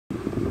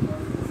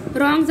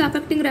wrongs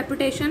affecting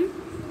reputation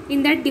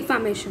in that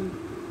defamation.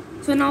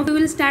 So now we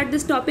will start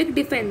this topic,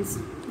 defense.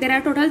 There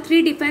are total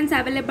 3 defense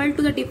available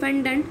to the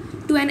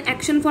defendant to an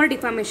action for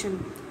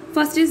defamation.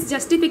 First is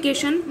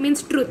justification,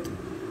 means truth.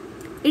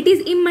 It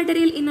is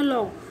immaterial in a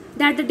law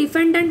that the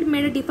defendant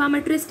made a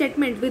defamatory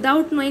statement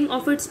without knowing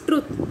of its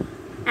truth,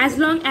 as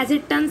long as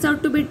it turns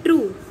out to be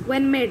true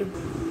when made.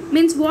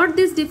 Means what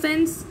this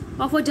defense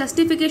of a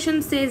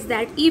justification says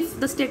that if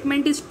the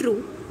statement is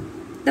true,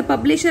 the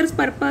publisher's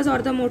purpose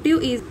or the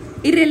motive is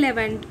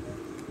irrelevant.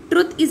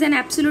 Truth is an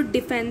absolute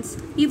defense.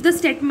 If the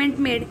statement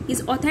made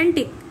is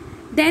authentic,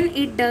 then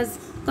it does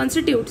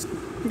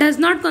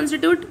not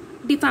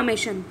constitute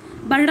defamation.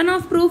 Burden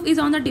of proof is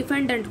on the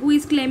defendant who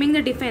is claiming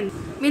the defense.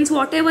 Means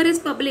whatever is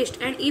published,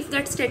 and if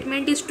that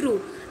statement is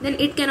true, then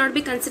it cannot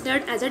be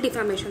considered as a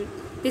defamation.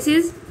 This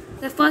is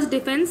the first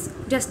defense,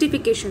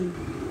 justification.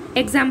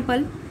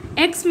 Example: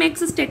 X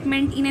makes a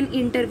statement in an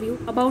interview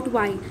about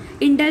Y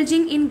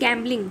indulging in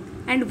gambling,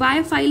 and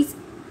Y files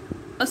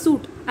a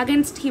suit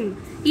against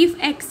him. If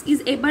X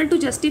is able to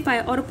justify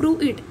or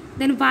prove it,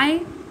 then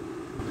Y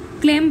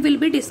claim will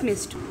be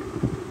dismissed.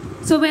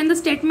 So when the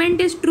statement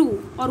is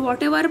true, or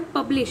whatever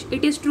published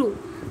it is true,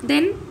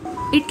 then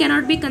it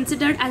cannot be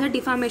considered as a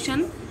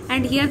defamation,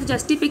 and here the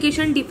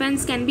justification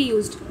defense can be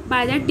used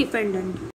by that defendant.